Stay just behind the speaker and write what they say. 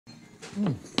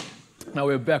Now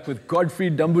we're back with Godfrey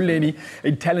Dambuleni,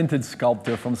 a talented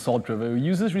sculptor from Salt River who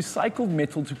uses recycled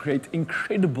metal to create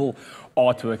incredible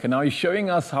artwork. And now he's showing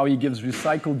us how he gives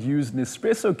recycled used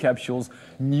Nespresso capsules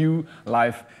new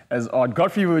life as art.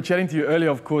 Godfrey, we were chatting to you earlier,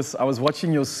 of course. I was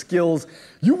watching your skills.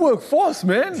 You work fast,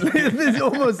 man. This is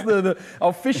almost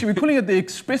our fish. We're calling it the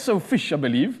espresso fish, I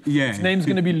believe. Yeah. Its name's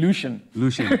going to be Lucian.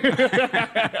 Lucian.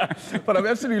 But I'm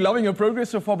absolutely loving your progress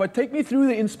so far. But take me through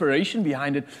the inspiration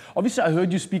behind it. Obviously, I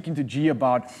heard you speaking to G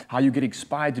about how you get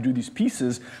inspired to do these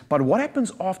pieces. But what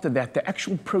happens after that, the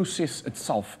actual process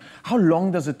itself? How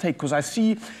long does it take? Because I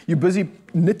see you're busy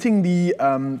knitting the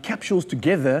capsules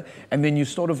together, and then you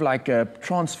sort of like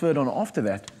transferred on after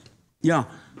that. Yeah.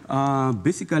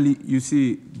 Basically, you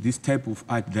see, this type of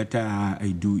art that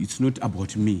I do, it's not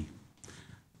about me.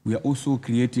 We are also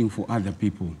creating for other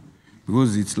people.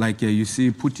 Because it's like, you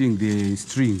see, putting the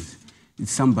strings.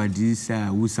 It's somebody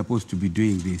who's supposed to be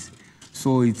doing this.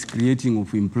 So it's creating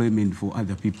of employment for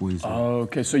other people as well. Oh,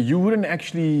 okay, so you wouldn't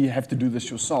actually have to do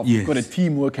this yourself. Yes. You've got a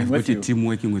team working with you. I've got a team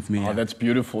working with me. Oh, yeah. that's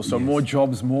beautiful. So Yes. more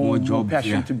jobs, more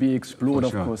passion yeah. to be explored, For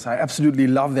of sure. course. I absolutely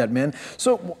love that, man.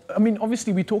 So, I mean,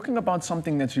 obviously, we're talking about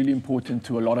something that's really important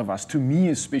to a lot of us, to me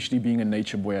especially being a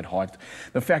nature boy at heart.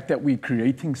 The fact that we're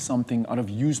creating something out of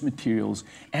used materials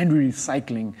and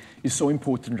recycling is so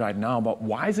important right now. But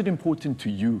why is it important to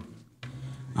you?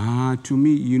 To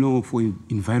me, you know, for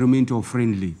environmental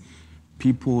friendly,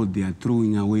 people, they are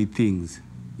throwing away things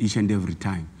each and every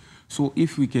time. So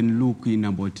if we can look in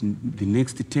about the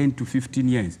next 10 to 15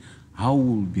 years, how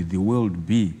will the world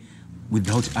be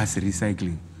without us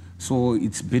recycling? So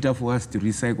it's better for us to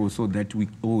recycle so that we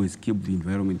always keep the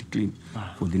environment clean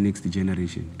for the next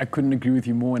generation. I couldn't agree with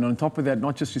you more. And on top of that,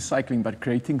 not just recycling, but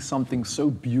creating something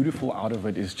so beautiful out of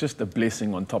it is just a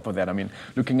blessing on top of that. I mean,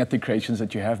 looking at the creations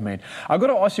that you have made. I've got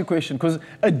to ask you a question, because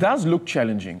it does look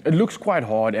challenging. It looks quite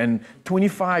hard, and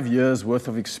 25 years worth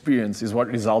of experience is what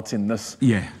results in this.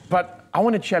 Yeah. But I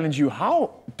want to challenge you.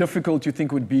 How difficult do you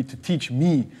think it would be to teach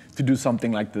me to do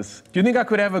something like this? Do you think I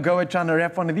could have a go at trying to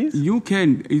wrap one of these? You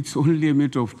can. It's only a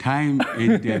matter of time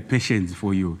and patience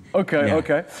for you. Okay, Yeah.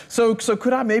 okay. So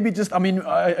could I maybe just, I mean,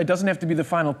 it doesn't have to be the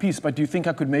final piece, but do you think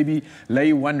I could maybe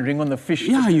lay one ring on the fish?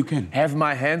 Yeah, you can. Have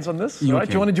my hands on this? You right? can.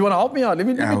 Do you want to help me out? Let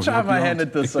me I'll try help my you hand out.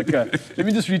 at this. Okay. Let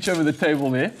me just reach over the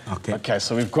table there. Okay. Okay,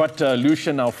 so we've got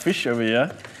Lucian, our fish over here.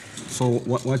 So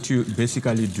what you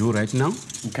basically do right now,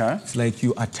 Okay. it's like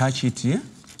you attach it here,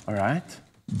 All right.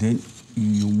 then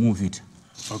you move it.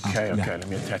 Okay, okay. Yeah. Let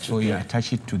me attach So it you here.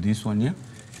 attach it to this one here.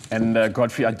 And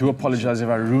Godfrey, I do apologize if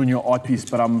I ruin your art piece,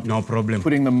 but I'm No problem.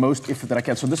 putting the most effort that I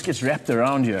can. So this gets wrapped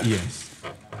around here. Yes.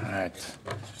 All right.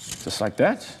 Just like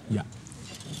that. Yeah.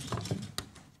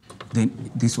 Then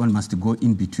this one must go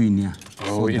in between here. Oh,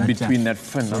 So in that, between that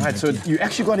fin. so All right, that, so yeah. you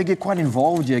actually got to get quite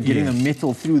involved here, getting Yeah. the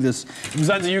metal through this.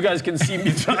 Mzansi, you guys can see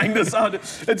me trying this out.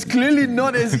 It's clearly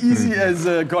not as easy as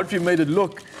Godfrey made it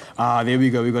look. Ah, there we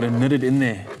go. We got to knit it in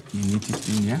there. You knit it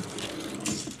in here.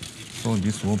 So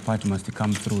this whole part must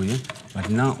come through here. But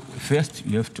now, first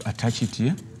you have to attach it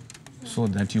here so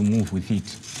that you move with it.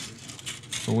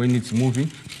 So when it's moving,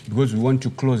 because we want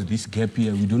to close this gap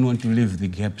here, we don't want to leave the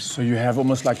gaps. So you have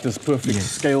almost like this perfect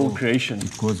Yes. scale So creation.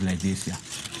 It goes like this, yeah.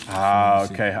 Ah,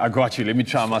 okay. I got you. Let me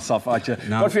try myself out here.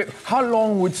 Now- Godfrey, how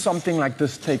long would something like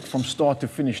this take from start to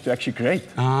finish to actually create?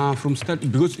 From start,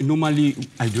 because normally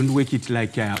I don't work it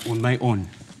like on my own.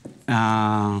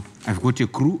 I've got a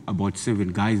crew, about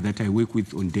 7 guys that I work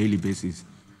with on daily basis.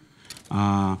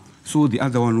 So the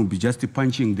other one will be just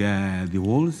punching the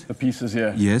holes. The pieces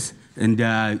here. Yes, and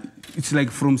it's like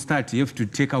from start, you have to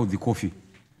take out the coffee.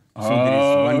 So there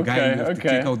is one guy who has to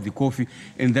take out the coffee,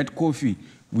 and that coffee,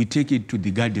 we take it to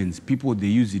the gardens. People, they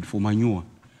use it for manure.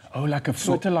 Oh, like a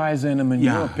fertilizer and a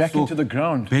manure back so into the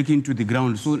ground. Back into the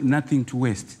ground, so nothing to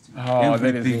waste. Oh,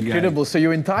 that is Everything, incredible. So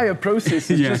your entire process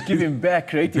is Yeah. just giving back,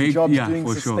 creating Big- jobs, yeah, doing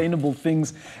for sure. sustainable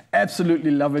things.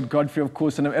 Absolutely love it, Godfrey, of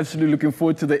course, and I'm absolutely looking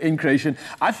forward to the end creation.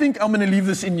 I think I'm going to leave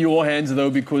this in your hands, though,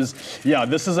 because, yeah,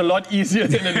 this is a lot easier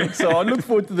than it looks. So I look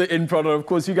forward to the end product. Of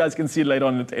course, you guys can see it later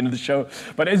on at the end of the show.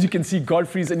 But as you can see,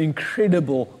 Godfrey's an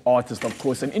incredible artist, of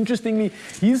course. And interestingly,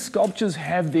 his sculptures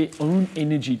have their own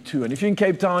energy, too. And if you're in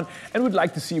Cape Town and would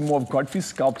like to see more of Godfrey's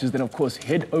sculptures, then, of course,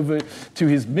 head over to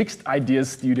his Mixed Ideas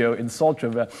studio in Salt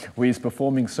River, where he's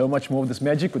performing so much more of this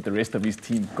magic with the rest of his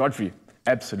team. Godfrey,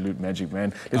 absolute magic,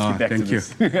 man. Let's get back to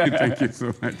this. Thank you. Thank you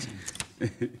so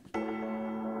much.